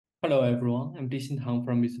Hello everyone, I'm Tang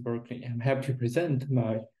from UC Berkeley. I'm happy to present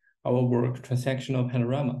our work, Transactional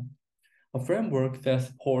Panorama, a framework that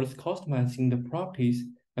supports customizing the properties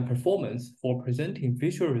and performance for presenting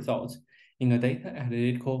visual results in a data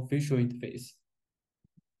analytical visual interface.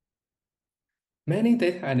 Many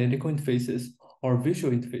data analytical interfaces are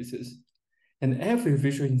visual interfaces, and every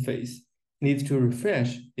visual interface needs to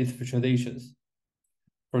refresh its visualizations.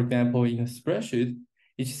 For example, in a spreadsheet,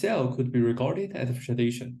 each cell could be regarded as a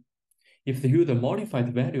visualization. If the user modifies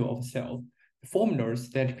the value of a cell, the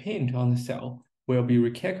formulas that depend on the cell will be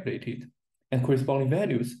recalculated, and corresponding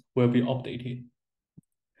values will be updated.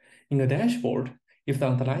 In a dashboard, if the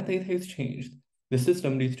underlying data is changed, the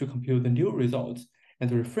system needs to compute the new results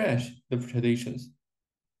and refresh the visualizations.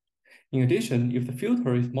 In addition, if the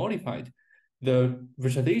filter is modified, the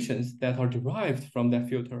visualizations that are derived from that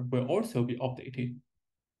filter will also be updated.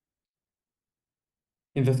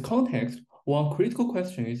 In this context, one critical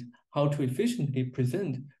question is how to efficiently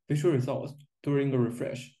present visual results during a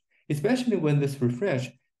refresh, especially when this refresh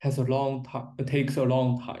takes a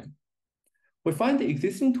long time. We find the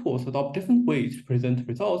existing tools adopt different ways to present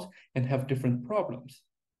results and have different problems.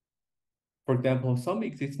 For example, some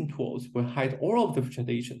existing tools will hide all of the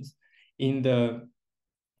visualizations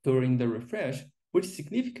during the refresh, which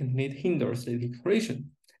significantly hinders the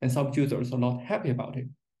declaration, and some users are not happy about it.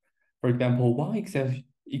 For example, one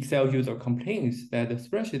Excel user complains that the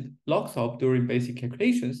spreadsheet locks up during basic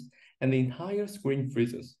calculations and the entire screen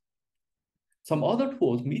freezes. Some other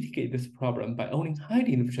tools mitigate this problem by only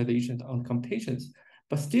hiding the visualizations on computations,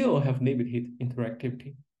 but still have limited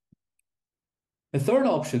interactivity. The third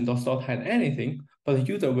option does not hide anything, but the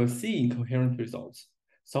user will see incoherent results.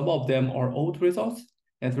 Some of them are old results,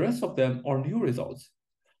 and the rest of them are new results.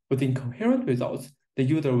 With incoherent results, the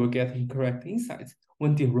user will get incorrect insights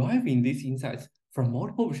when deriving these insights from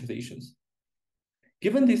multiple visualizations.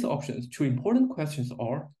 Given these options, two important questions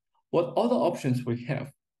are, what other options we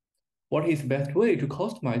have? What is the best way to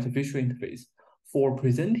customize the visual interface for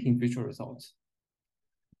presenting visual results?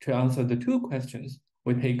 To answer the two questions,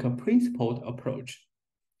 we take a principled approach.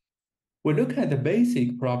 We look at the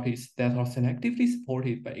basic properties that are selectively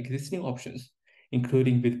supported by existing options,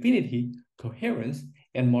 including visibility, coherence,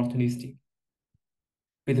 and multiplicity.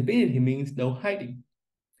 Visibility means no hiding.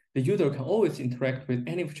 The user can always interact with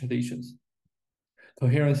any visualizations.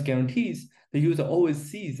 Coherence guarantees the user always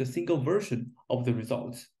sees a single version of the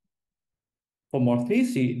results. For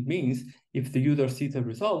multiplicity, it means if the user sees the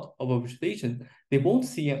result of a visualization, they won't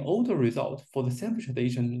see an older result for the same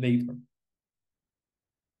visualization later.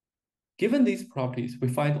 Given these properties, we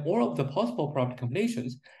find all of the possible property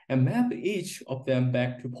combinations and map each of them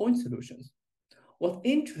back to point solutions. What's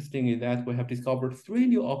interesting is that we have discovered 3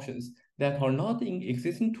 new options that are not in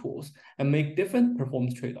existing tools and make different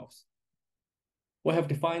performance trade-offs. We have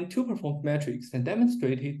defined 2 performance metrics and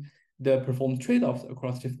demonstrated the performance trade-offs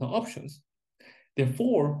across different options.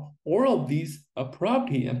 Therefore, all of these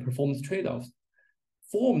property and performance trade-offs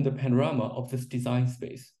form the panorama of this design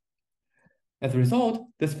space. As a result,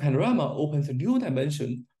 this panorama opens a new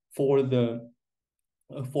dimension for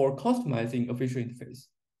customizing a visual interface,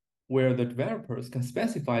 where the developers can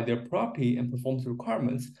specify their property and performance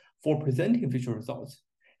requirements for presenting visual results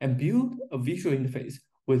and build a visual interface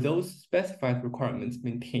with those specified requirements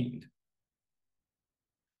maintained.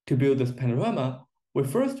 To build this panorama, we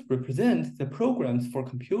first represent the programs for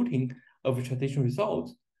computing a visualization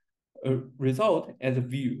result as a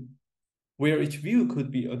view, where each view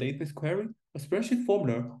could be a database query, a spreadsheet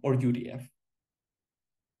formula, or UDF.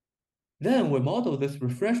 Then we model this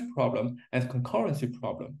refresh problem as a concurrency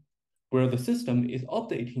problem, where the system is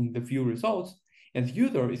updating the view results and the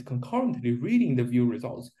user is concurrently reading the view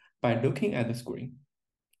results by looking at the screen.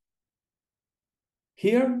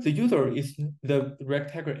 Here, the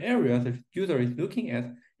rectangular area the user is looking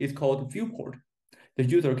at is called viewport. The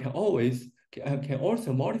user can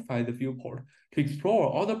also modify the viewport to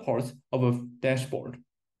explore other parts of a dashboard.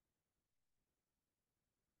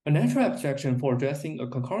 A natural abstraction for addressing a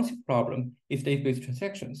concurrency problem is database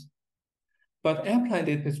transactions. But applying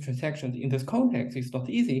database transactions in this context is not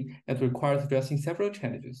easy and requires addressing several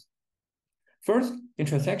challenges. First, in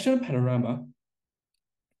transactional panorama,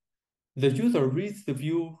 the user reads the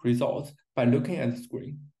view results by looking at the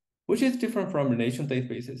screen, which is different from relational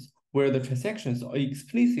databases where the transactions are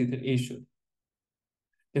explicitly issued.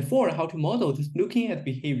 Therefore, how to model this looking at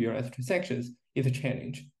behavior as transactions is a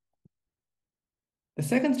challenge. The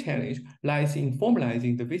second challenge lies in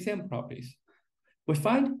formalizing the VCM properties. We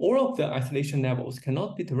find all of the isolation levels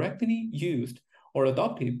cannot be directly used or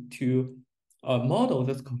adopted to model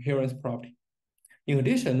this coherence property. In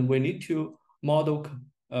addition, we need to model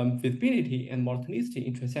feasibility and multiplicity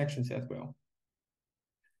in transactions as well.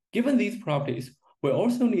 Given these properties, we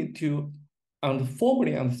also need to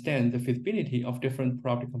formally understand the feasibility of different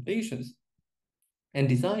property combinations and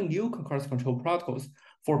design new concurrence control protocols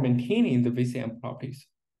for maintaining the VCM properties.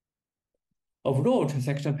 Overall,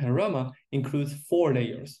 transactional panorama includes 4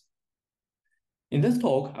 layers. In this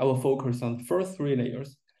talk, I will focus on the first 3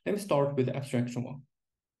 layers. Let me start with the abstraction one.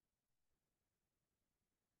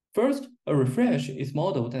 First, a refresh is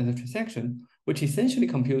modeled as a transaction, which essentially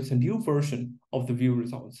computes a new version of the view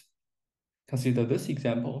results. Consider this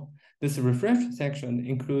example. This refresh transaction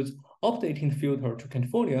includes updating the filter to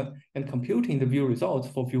California and computing the view results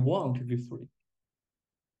for view 1 to view 3.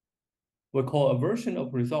 We call a version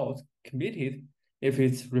of results committed if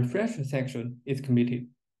its refresh transaction is committed.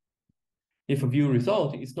 If a view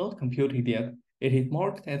result is not computed yet, it is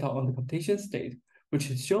marked as on the computation state, which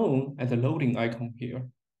is shown as a loading icon here.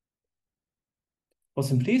 For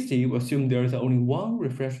simplicity, we assume there is only one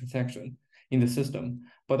refresh transaction in the system,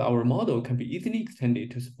 but our model can be easily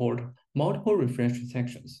extended to support multiple refresh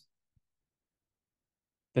transactions.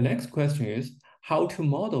 The next question is how to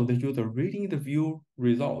model the user reading the view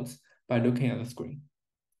results by looking at the screen.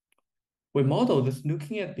 We model this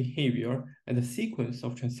looking at behavior and the sequence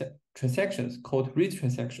of transactions called read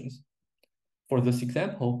transactions. For this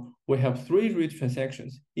example, we have 3 read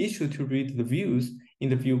transactions issued to read the views in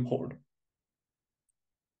the viewport.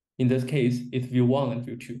 In this case, it's view 1 and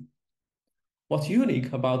view 2. What's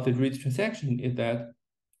unique about the read transaction is that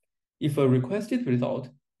if a requested result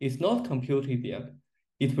is not computed yet,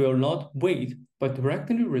 it will not wait, but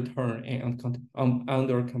directly return an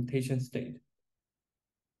under computation state.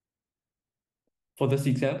 For this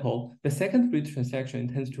example, the second read transaction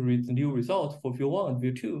intends to read the new results for view 1 and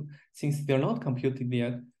view 2. Since they're not computed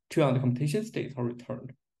yet, 2 under computation states are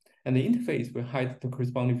returned, and the interface will hide the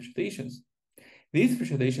corresponding visualizations. These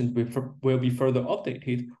visualizations will be further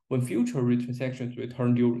updated when future read transactions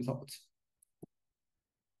return new results.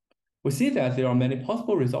 We see that there are many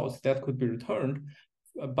possible results that could be returned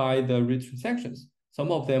by the read transactions.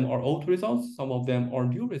 Some of them are old results, some of them are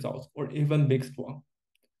new results, or even mixed one.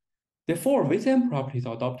 Therefore, VCM properties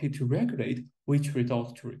are adopted to regulate which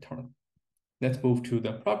results to return. Let's move to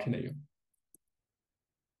the property layer.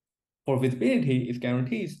 For visibility, it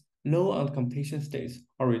guarantees no uncomputation states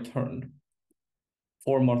are returned.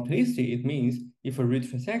 For multiplicity, it means if a read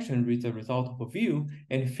transaction reads the result of a view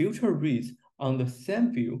and future reads on the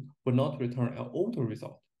same view will not return an older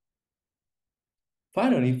result.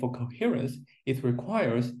 Finally, for coherence, it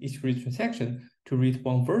requires each read transaction to read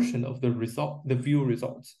one version of the view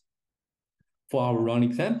results. For our run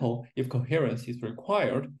example, if coherence is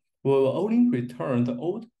required, we will only return the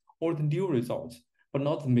old or the new results, but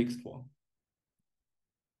not the mixed one.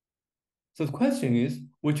 So the question is,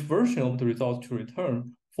 which version of the results to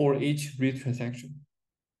return for each read transaction?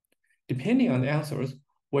 Depending on the answers,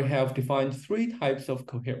 we have defined 3 types of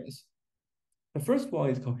coherence. The first one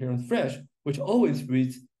is coherence fresh, which always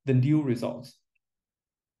reads the new results.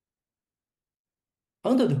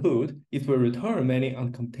 Under the hood, it will return many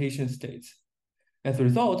uncomputation states. As a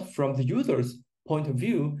result, from the user's point of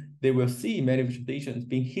view, they will see many visualizations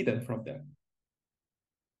being hidden from them.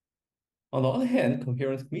 On the other hand,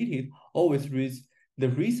 coherence committed always reads the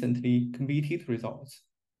recently committed results.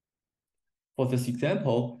 For this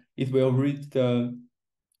example, it will read the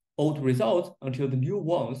old results until the new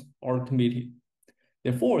ones are committed.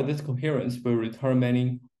 Therefore, this coherence will return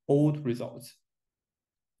many old results.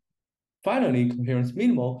 Finally, coherence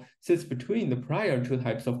minimal sits between the prior 2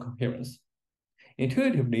 types of coherence.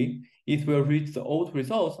 Intuitively, it will read the old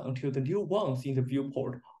results until the new ones in the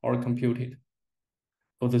viewport are computed.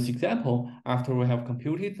 For this example, after we have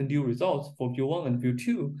computed the new results for view 1 and view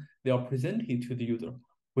 2, they are presented to the user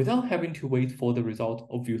without having to wait for the result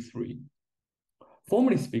of view 3.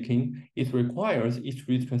 Formally speaking, it requires each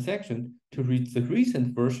read transaction to read the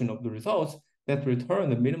recent version of the results that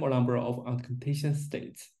return the minimal number of uncomputation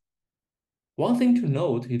states. One thing to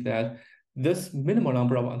note is that this minimal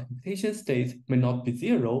number of uncomputation states may not be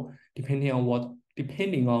 0, depending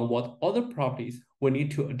on what other properties we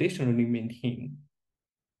need to additionally maintain.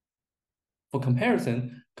 For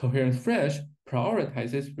comparison, coherence fresh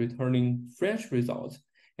prioritizes returning fresh results,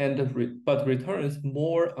 but returns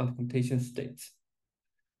more uncomputation states.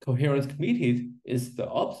 Coherence committed is the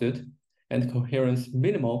opposite, and coherence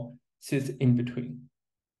minimal sits in between.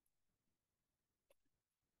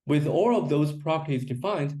 With all of those properties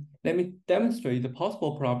defined, let me demonstrate the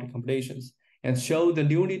possible property combinations and show the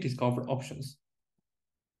newly discovered options.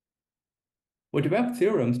 We developed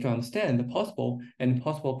theorems to understand the possible and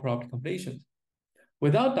impossible property combinations.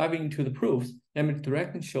 Without diving into the proofs, let me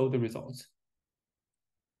directly show the results.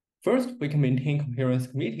 First, we can maintain coherence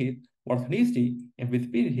committed, multiplicity, and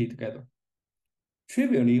visibility together.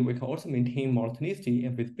 Trivially, we can also maintain multiplicity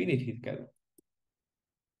and visibility together.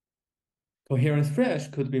 Coherence fresh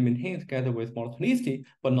could be maintained together with multiplicity,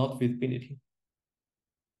 but not visibility.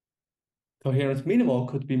 Coherence minimal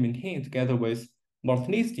could be maintained together with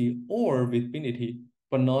multiplicity or visibility,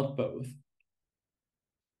 but not both.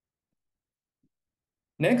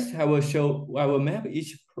 Next, I will map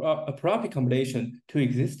each property combination to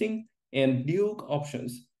existing and new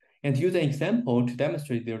options and use an example to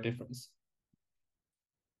demonstrate their difference.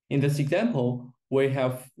 In this example,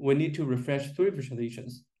 we need to refresh 3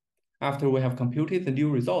 visualizations. After we have computed the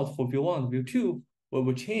new results for view 1 and view 2, we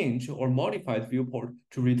will change or modify the viewport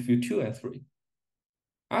to read view 2 and 3.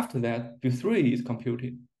 After that, view 3 is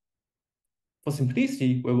computed. For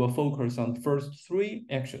simplicity, we will focus on the first 3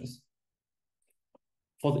 actions.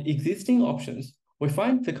 For the existing options, we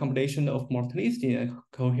find the combination of multiplicity and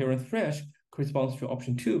coherence fresh corresponds to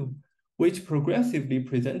option 2, which progressively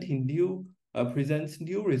presents new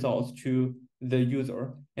results to the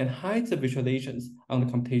user and hides the visualizations on the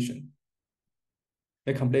computation.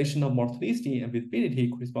 The combination of multiplicity and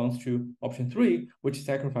visibility corresponds to option 3, which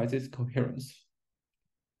sacrifices coherence.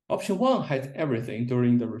 Option 1 hides everything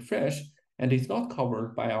during the refresh and is not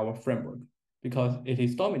covered by our framework because it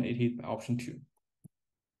is dominated by option 2.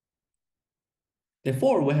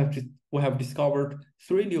 Therefore, we have discovered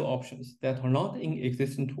 3 new options that are not in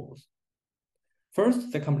existing tools.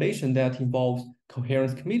 First, the combination that involves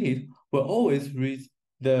coherence committed will always read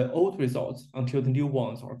the old results until the new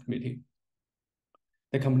ones are committed.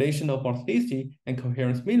 The combination of multiplicity and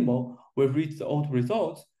coherence minimal will read the old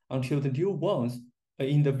results until the new ones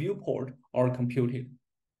in the viewport are computed.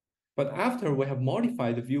 But after we have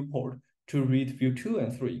modified the viewport to read view 2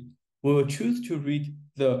 and 3, we will choose to read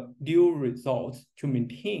the new results to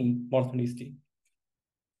maintain multiplicity.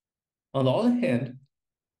 On the other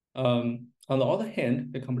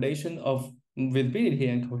hand, the combination of visibility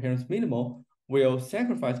and coherence minimal will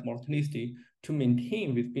sacrifice multiplicity to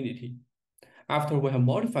maintain visibility. After we have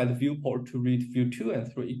modified the viewport to read view 2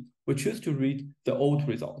 and 3, we choose to read the old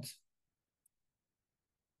results.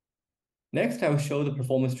 Next, I will show the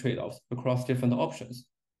performance trade-offs across different options.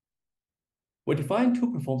 We define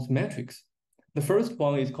 2 performance metrics. The first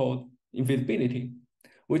one is called invisibility,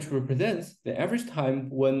 which represents the average time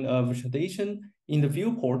when a visualization in the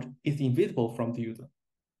viewport is invisible from the user.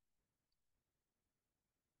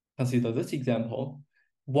 Consider this example.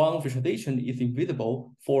 One visualization is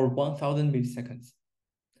invisible for 1000 milliseconds.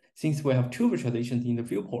 Since we have 2 visualizations in the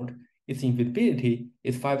viewport, its invisibility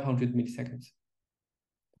is 500 milliseconds.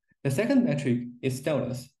 The second metric is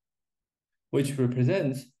stillness, which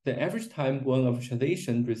represents the average time when a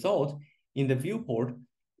visualization result in the viewport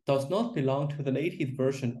does not belong to the latest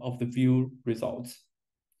version of the view results.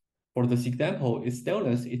 For this example, its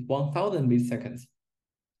stillness is 1000 milliseconds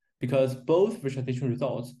because both visualization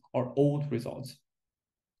results are old results.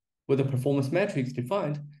 With the performance metrics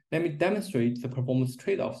defined, let me demonstrate the performance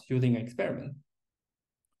trade-offs using an experiment.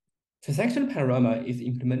 Transactional Panorama is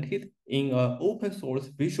implemented in an open source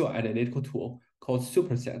visual analytical tool called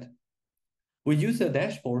Superset. We use a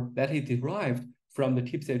dashboard that is derived from the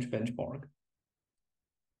TipsEdge benchmark.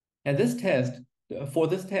 For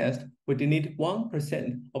this test, we need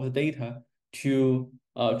 1% of the data to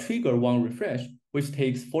trigger one refresh, which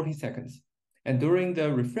takes 40 seconds. And during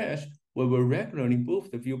the refresh, we will regularly move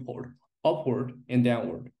the viewport upward and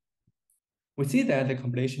downward. We see that the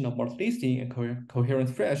combination of multiplicity and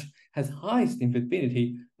coherence fresh has highest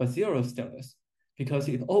invisibility but 0 stillness because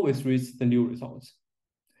it always reads the new results.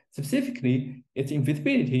 Specifically, its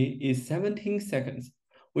invisibility is 17 seconds,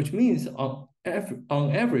 which means on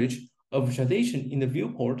average, a visualization in the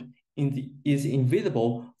viewport is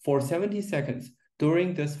invisible for 70 seconds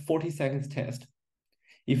during this 40 seconds test.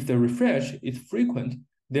 If the refresh is frequent,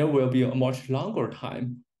 there will be a much longer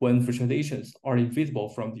time when visualizations are invisible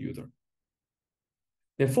from the user.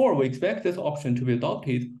 Therefore, we expect this option to be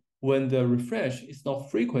adopted when the refresh is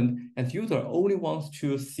not frequent and the user only wants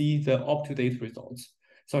to see the up-to-date results,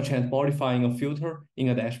 such as modifying a filter in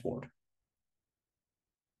a dashboard.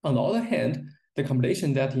 On the other hand, the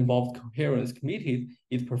combination that involves coherence committed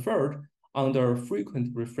is preferred under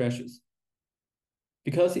frequent refreshes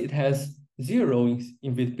because it has 0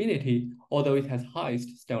 invisibility, although it has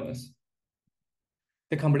highest stillness.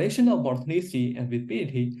 The combination of multiplicity and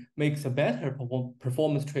visibility makes a better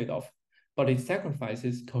performance trade-off, but it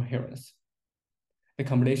sacrifices coherence. The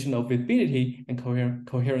combination of visibility and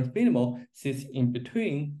coherence minimal sits in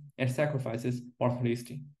between and sacrifices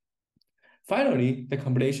multiplicity. Finally, the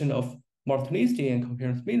combination of multiplicity and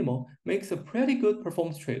coherence minimal makes a pretty good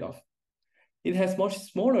performance trade-off. It has much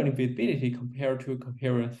smaller invisibility compared to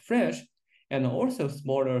coherent flash, and also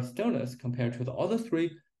smaller stillness compared to the other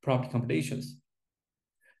three property combinations.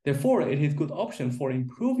 Therefore, it is a good option for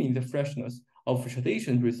improving the freshness of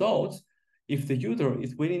visualization results if the user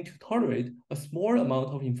is willing to tolerate a small amount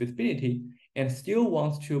of invisibility and still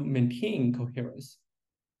wants to maintain coherence.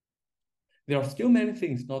 There are still many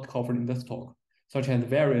things not covered in this talk, such as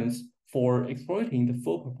variants for exploiting the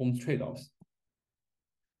full performance trade-offs,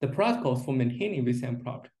 the protocols for maintaining VCM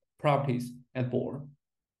properties at board.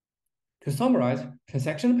 To summarize,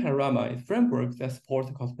 Transactional Panorama is a framework that supports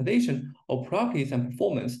the customization of properties and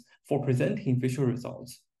performance for presenting visual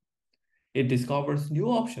results. It discovers new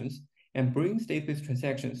options and brings database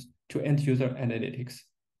transactions to end-user analytics.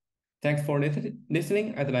 Thanks for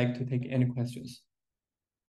listening. I'd like to take any questions.